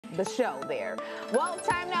the show there. Well,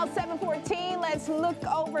 time now 7:14. Let's look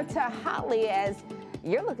over to Holly as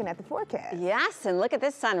you're looking at the forecast. Yes, and look at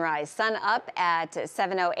this sunrise. Sun up at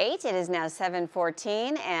 7:08. It is now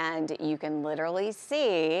 7:14, and you can literally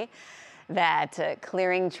see that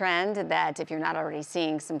clearing trend that if you're not already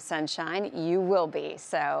seeing some sunshine, you will be.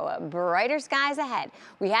 So brighter skies ahead.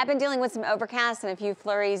 We have been dealing with some overcast and a few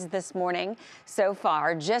flurries this morning so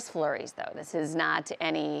far. Just flurries, though. This is not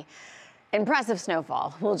any impressive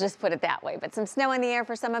snowfall, we'll just put it that way. But some snow in the air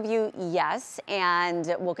for some of you, yes,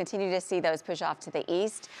 and we'll continue to see those push off to the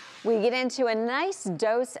east. We get into a nice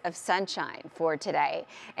dose of sunshine for today,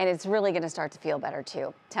 and it's really going to start to feel better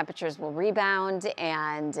too. Temperatures will rebound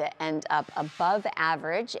and end up above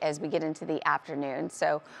average as we get into the afternoon.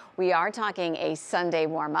 So we are talking a Sunday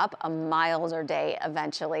warm up, a milder day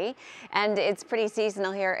eventually, and it's pretty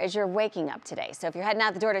seasonal here as you're waking up today. So if you're heading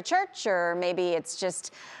out the door to church, or maybe it's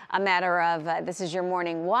just a matter of this is your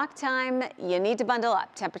morning walk time, you need to bundle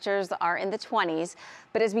up. Temperatures are in the 20s,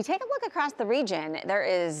 but as we take a look across the region, there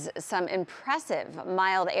is some impressive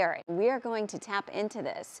mild air. We are going to tap into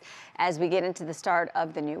this as we get into the start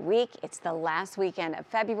of the new week. It's the last weekend of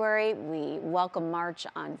February. We welcome March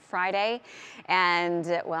on Friday,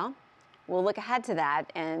 and well, we'll look ahead to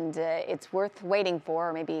that, and it's worth waiting for,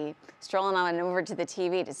 or maybe strolling on over to the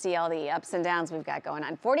TV to see all the ups and downs we've got going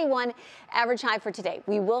on. 41 average high for today.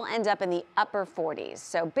 We will end up in the upper 40s,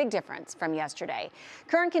 so big difference from yesterday.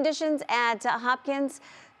 Current conditions at Hopkins,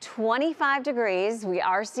 25 degrees. We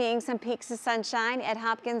are seeing some peaks of sunshine at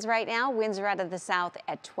Hopkins right now. Winds are out of the south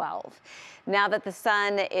at 12. Now that the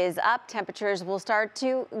sun is up, temperatures will start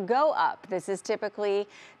to go up. This is typically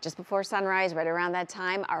just before sunrise, right around that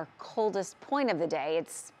time, our coldest point of the day.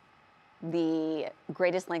 It's the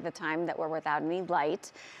greatest length of time that we're without any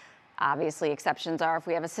light. Obviously, exceptions are if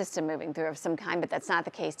we have a system moving through of some kind, but that's not the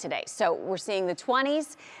case today. So we're seeing the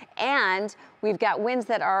 20s, and we've got winds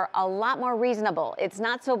that are a lot more reasonable. It's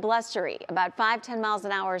not so blustery, about 5-10 miles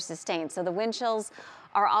an hour sustained. So the wind chills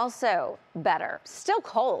are also better. Still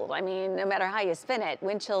cold. I mean, no matter how you spin it,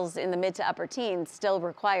 wind chills in the mid to upper teens still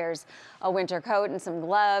requires a winter coat and some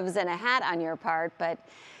gloves and a hat on your part, but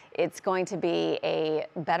it's going to be a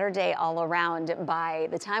better day all around. By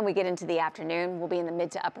the time we get into the afternoon, we'll be in the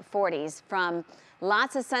mid to upper 40s from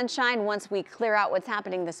lots of sunshine once we clear out what's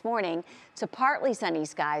happening this morning to partly sunny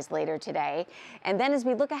skies later today. And then as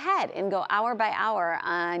we look ahead and go hour by hour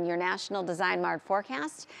on your National Design Mart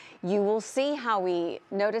forecast, you will see how we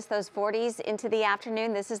notice those 40s into the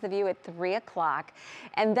afternoon. This is the view at 3 o'clock.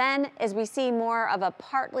 And then as we see more of a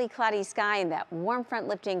partly cloudy sky and that warm front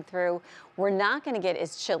lifting through, we're not going to get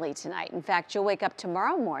as chilly tonight. In fact, you'll wake up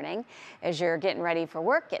tomorrow morning as you're getting ready for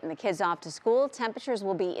work, getting the kids off to school. Temperatures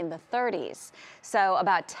will be in the 30s. So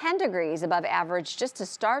about 10 degrees above average just to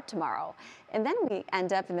start tomorrow. And then we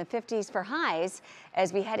end up in the 50s for highs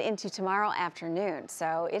as we head into tomorrow afternoon.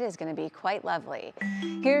 So it is going to be quite lovely.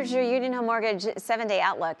 Here's your Union Home Mortgage 7-day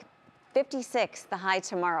outlook. 56 the high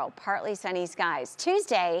tomorrow, partly sunny skies.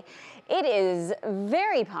 Tuesday, it is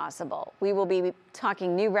very possible we will be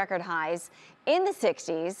talking new record highs in the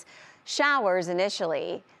 60s. Showers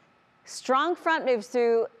initially. Strong front moves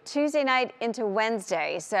through Tuesday night into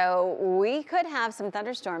Wednesday, so we could have some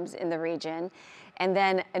thunderstorms in the region. And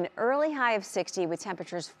then an early high of 60 with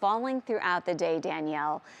temperatures falling throughout the day,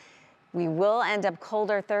 Danielle. We will end up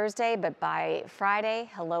colder Thursday, but by Friday,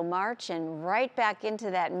 hello March, and right back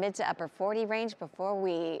into that mid to upper 40 range before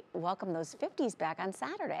we welcome those 50s back on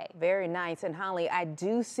Saturday. Very nice. And Holly, I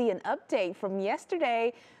do see an update from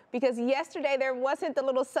yesterday, because yesterday there wasn't the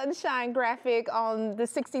little sunshine graphic on the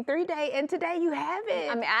 63 day, and today you have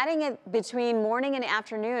it. I'm adding it between morning and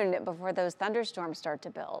afternoon before those thunderstorms start to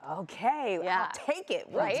build. Okay, yeah. I'll take it.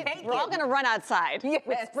 Right? We're all going to run outside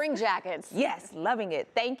with spring jackets. Yes, loving it.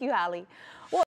 Thank you, Holly. Well,